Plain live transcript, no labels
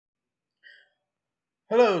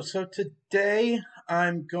Hello, so today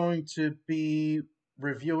I'm going to be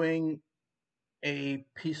reviewing a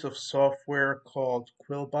piece of software called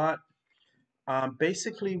Quillbot.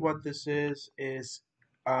 Basically, what this is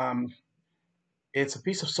um, it's a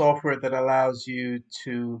piece of software that allows you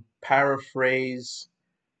to paraphrase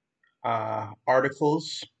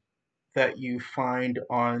articles that you find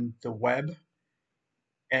on the web,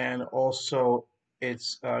 and also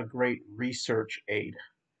it's a great research aid.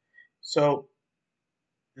 So,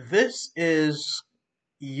 this is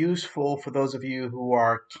useful for those of you who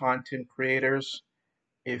are content creators,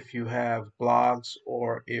 if you have blogs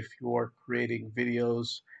or if you're creating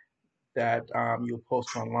videos that you'll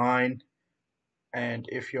post online, and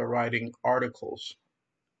if you're writing articles.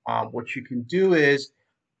 What you can do is,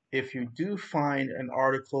 if you do find an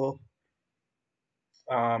article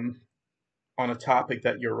um, on a topic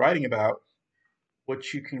that you're writing about,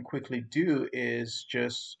 what you can quickly do is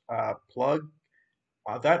just plug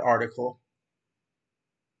that article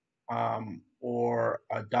or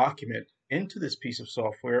a document into this piece of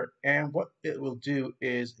software, and what it will do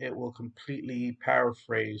is it will completely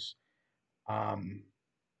paraphrase um,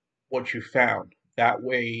 what you found. That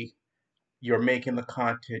way, you're making the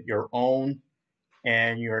content your own,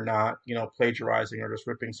 and you're not, plagiarizing or just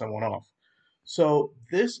ripping someone off. So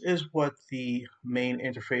this is what the main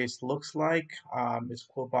interface looks like. It's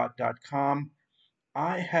quillbot.com.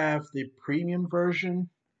 I have the premium version,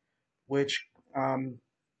 which um,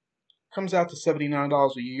 comes out to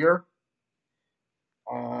 $79 a year.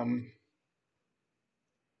 Um,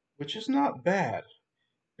 which is not bad,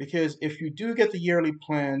 because if you do get the yearly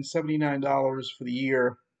plan, $79 for the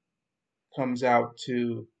year comes out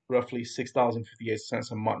to roughly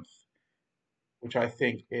 $6.58 a month, which I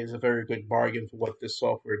think is a very good bargain for what this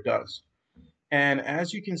software does. And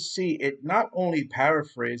as you can see, it not only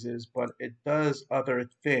paraphrases, but it does other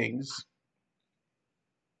things.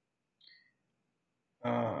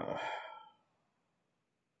 Let's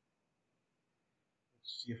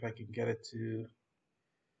see if I can get it to,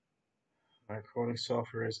 my coding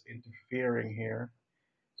software is interfering here.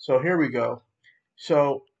 So here we go.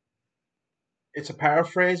 So it's a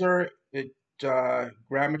paraphraser,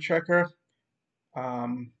 grammar checker,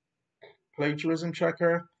 um, plagiarism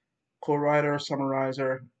checker, co-writer,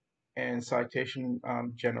 summarizer, and citation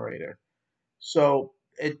generator. So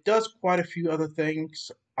it does quite a few other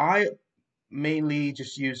things. I mainly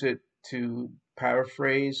just use it to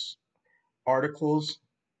paraphrase articles.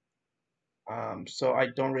 So I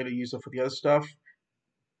don't really use it for the other stuff,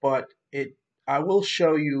 but I will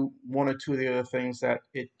show you one or two of the other things that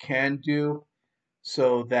it can do,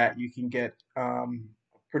 so that you can get a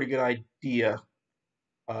pretty good idea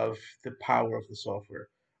of the power of the software.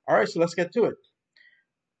 All right, so let's get to it.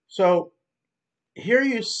 So here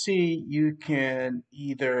you see you can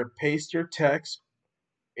either paste your text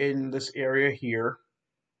in this area here,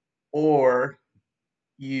 or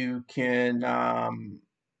you can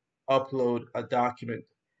upload a document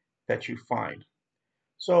that you find.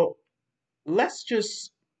 So let's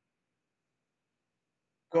just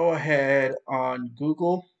go ahead on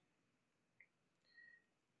Google,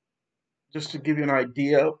 just to give you an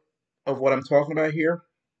idea of what I'm talking about here.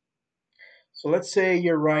 So let's say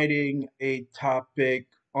you're writing a topic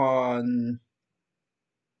on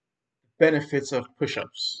benefits of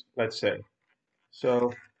push-ups, let's say.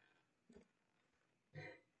 So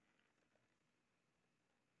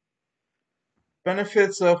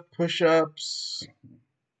benefits of push-ups.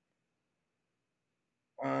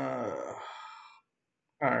 All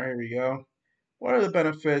right, here we go. What are the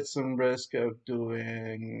benefits and risk of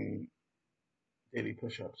doing daily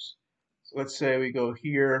push-ups? So let's say we go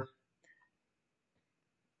here,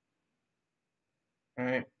 all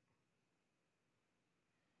right?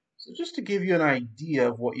 So just to give you an idea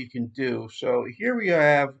of what you can do. So here we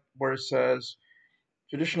have where it says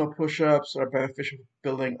traditional push-ups are beneficial for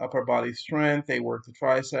building upper body strength. They work the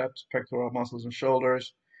triceps, pectoral muscles, and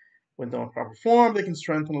shoulders. When done in proper form, they can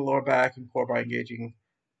strengthen the lower back and core by engaging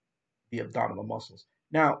the abdominal muscles.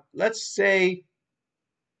 Now, let's say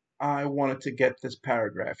I wanted to get this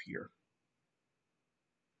paragraph here,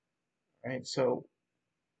 right? So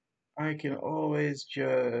I can always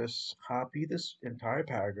just copy this entire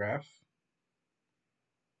paragraph,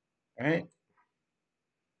 right?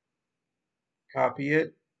 Copy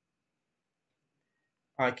it.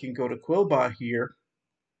 I can go to Quillbot here,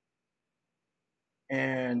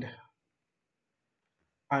 and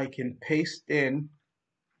I can paste in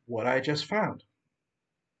what I just found.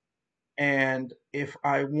 And if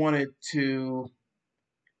I wanted to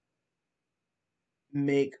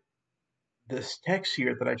make this text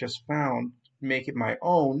here that I just found, make it my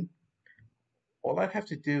own, all I'd have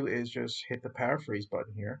to do is just hit the paraphrase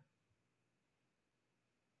button here,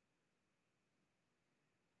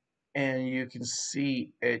 and you can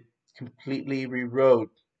see it completely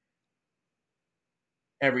rewrote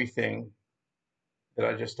everything that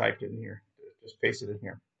I just typed in here, just pasted in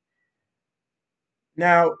here.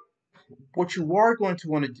 Now, what you are going to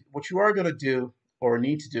want to do, what you are going to do or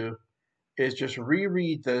need to do is just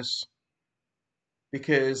reread this,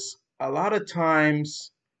 because a lot of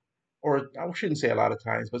times, or I shouldn't say a lot of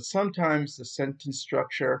times, but sometimes the sentence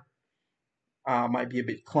structure might be a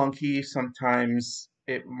bit clunky. Sometimes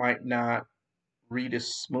it might not read as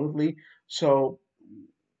smoothly. So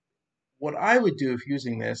what I would do if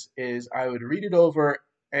using this is I would read it over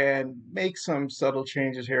and make some subtle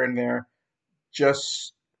changes here and there,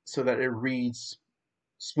 just so that it reads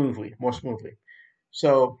smoothly, more smoothly.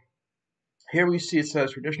 So here we see it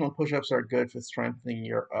says traditional push-ups are good for strengthening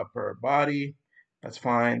your upper body. That's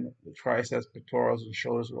fine. The triceps, pectorals, and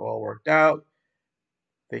shoulders are all worked out.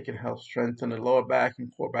 They can help strengthen the lower back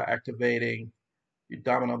and core by activating your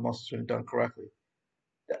abdominal muscles when done correctly.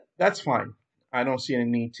 That's fine. I don't see any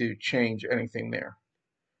need to change anything there.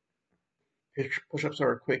 Push-ups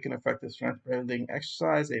are a quick and effective strength building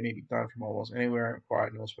exercise. They may be done from almost anywhere and require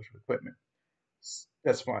no special equipment.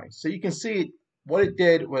 That's fine. So you can see what it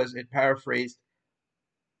did was it paraphrased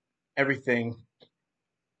everything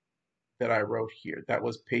that I wrote here, that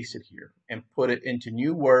was pasted here, and put it into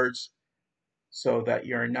new words so that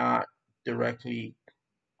you're not directly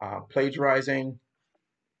plagiarizing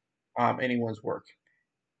anyone's work.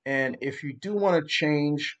 And if you do want to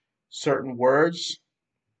change certain words,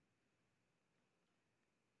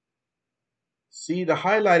 see the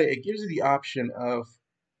highlighted, it gives you the option of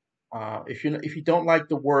if you don't like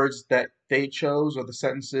the words that they chose or the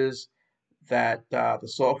sentences that the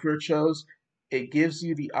software chose, it gives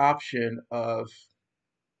you the option of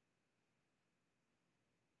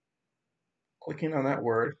clicking on that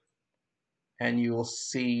word, and you will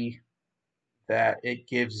see that it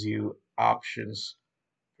gives you options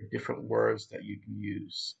for different words that you can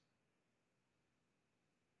use.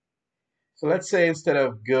 So let's say instead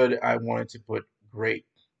of good, I wanted to put great.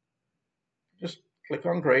 Just click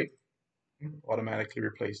on great, automatically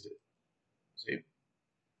replaced it. See,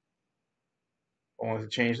 I wanted to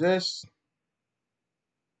change this.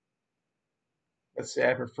 Let's say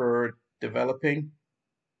I prefer developing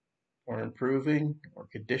or improving or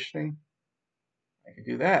conditioning. I can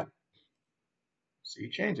do that. So you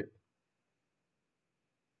change it.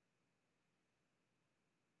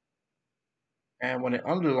 And when it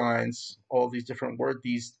underlines all these different words,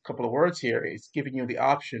 these couple of words here, it's giving you the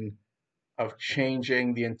option of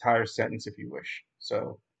changing the entire sentence if you wish.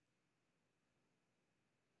 So,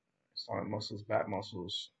 stomach muscles, back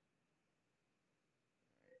muscles.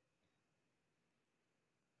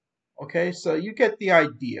 Okay, so you get the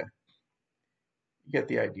idea. You get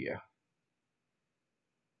the idea.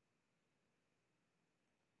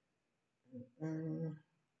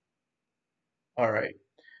 All right.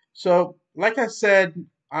 So, like I said,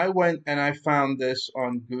 I went and I found this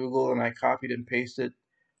on Google and I copied and pasted.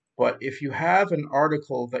 But if you have an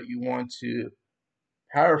article that you want to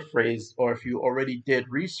paraphrase, or if you already did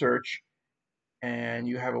research and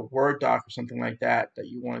you have a Word doc or something like that that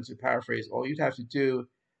you wanted to paraphrase, all you'd have to do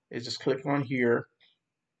is just click on here.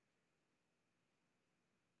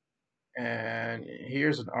 And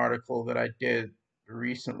here's an article that I did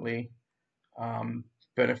recently.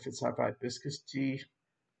 Benefits of hibiscus tea.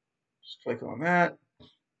 Just click on that.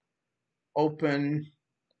 Open.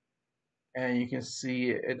 And you can see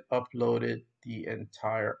it uploaded the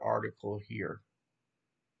entire article here.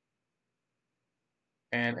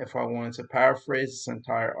 And if I wanted to paraphrase this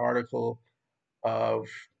entire article of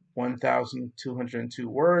 1,202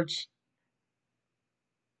 words,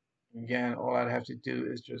 again, all I'd have to do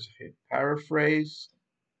is just hit paraphrase.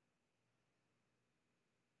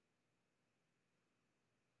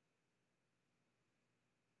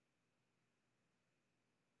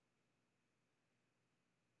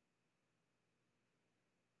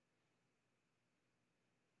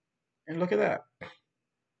 And look at that.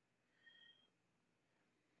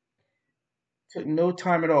 Took no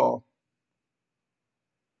time at all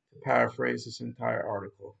to paraphrase this entire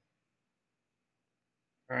article.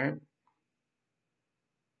 All right.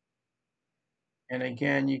 And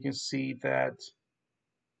again, you can see that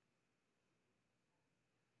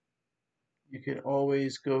you can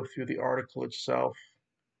always go through the article itself,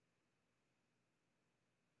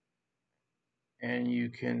 and you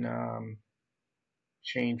can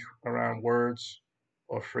change around words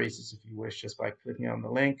or phrases if you wish, just by clicking on the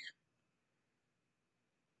link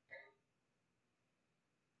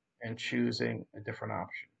and choosing a different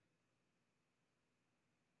option.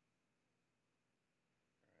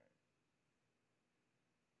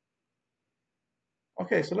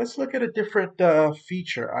 Okay, so let's look at a different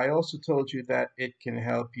feature. I also told you that it can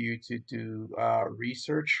help you to do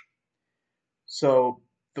research. So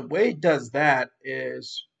the way it does that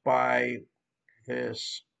is by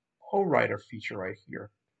this co-writer feature right here.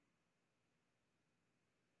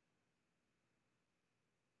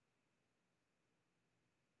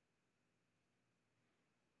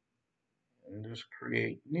 And just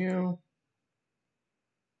create new.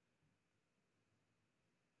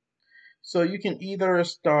 So you can either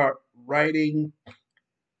start writing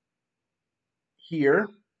here,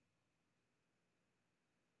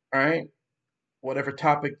 all right, whatever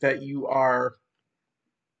topic that you are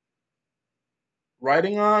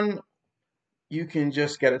writing on, you can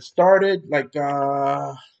just get it started. Like,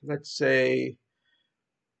 let's say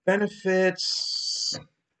benefits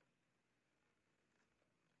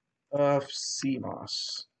of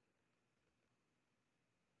CMOS.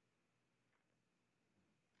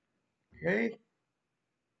 Okay.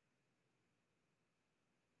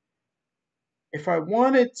 If I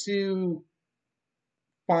wanted to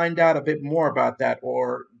find out a bit more about that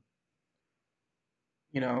or,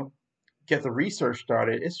 you know, get the research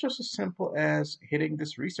started, it's just as simple as hitting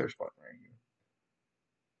this research button right here.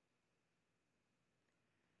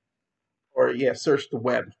 Or, yeah, search the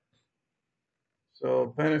web.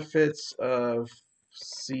 So, benefits of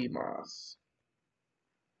CMOS.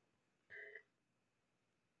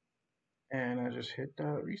 And I just hit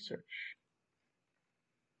research.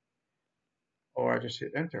 Or I just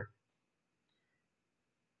hit enter.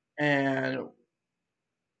 And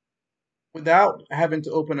without having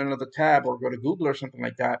to open another tab or go to Google or something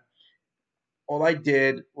like that, all I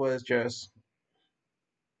did was just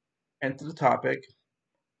enter the topic,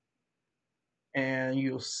 and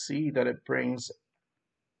you'll see that it brings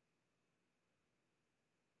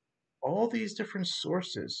all these different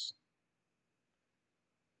sources.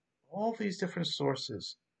 All these different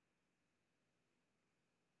sources.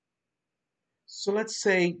 So let's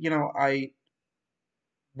say, I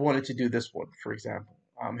wanted to do this one, for example,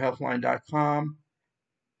 healthline.com.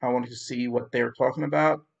 I wanted to see what they were talking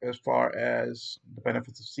about as far as the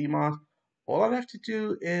benefits of CMOS. All I have to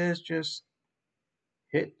do is just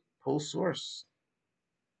hit pull source.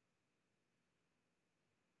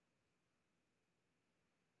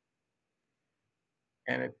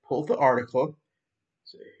 And it pulled the article.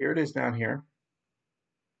 So here it is down here.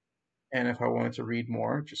 And if I wanted to read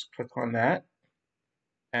more, just click on that.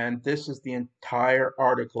 And this is the entire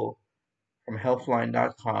article from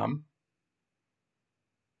healthline.com,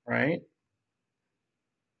 right?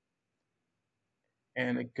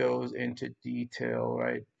 And it goes into detail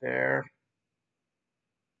right there.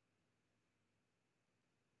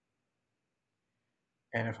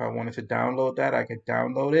 And if I wanted to download that, I could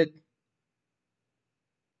download it,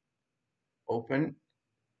 open.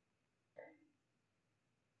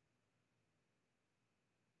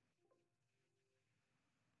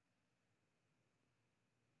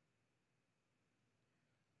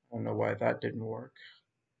 I don't know why that didn't work,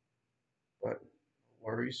 but no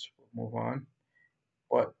worries, we'll move on.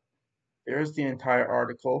 But there's the entire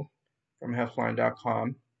article from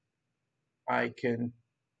healthline.com. I can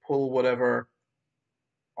pull whatever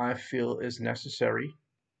I feel is necessary.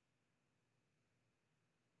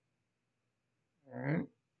 All right.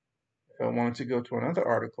 If I wanted to go to another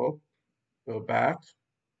article, go back.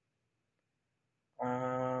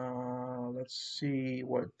 Let's see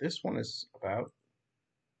what this one is about.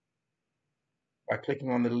 By clicking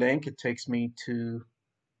on the link, it takes me to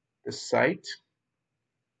the site.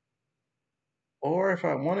 Or if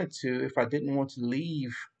I wanted to, if I didn't want to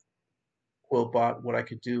leave Quillbot, what I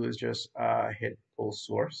could do is just hit pull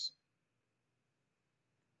source,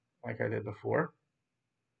 like I did before.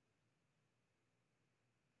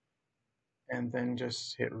 And then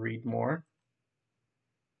just hit read more.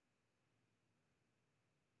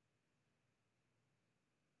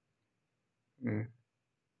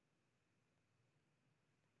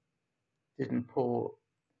 Didn't pull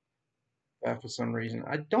that for some reason.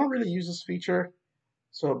 I don't really use this feature,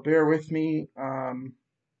 so bear with me. I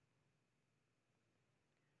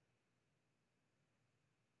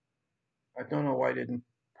don't know why I didn't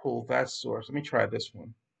pull that source. Let me try this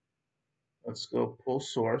one. Let's go pull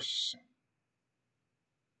source.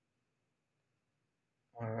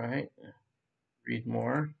 All right, read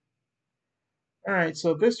more. All right,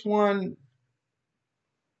 so this one,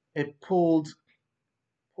 it pulled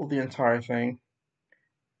the entire thing.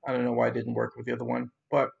 I don't know why it didn't work with the other one,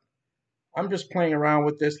 but I'm just playing around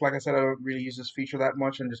with this. Like I said, I don't really use this feature that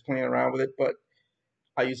much. I'm just playing around with it, but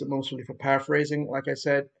I use it mostly for paraphrasing, like I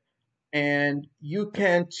said. And you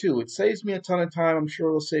can too. It saves me a ton of time. I'm sure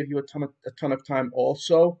it'll save you a ton of time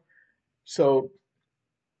also. So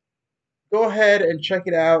go ahead and check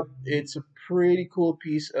it out. It's a pretty cool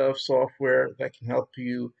piece of software that can help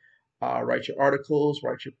you write your articles,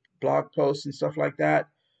 write your blog posts, and stuff like that.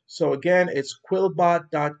 So again, it's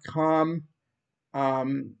quillbot.com.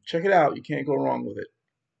 Check it out. You can't go wrong with it.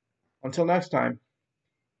 Until next time.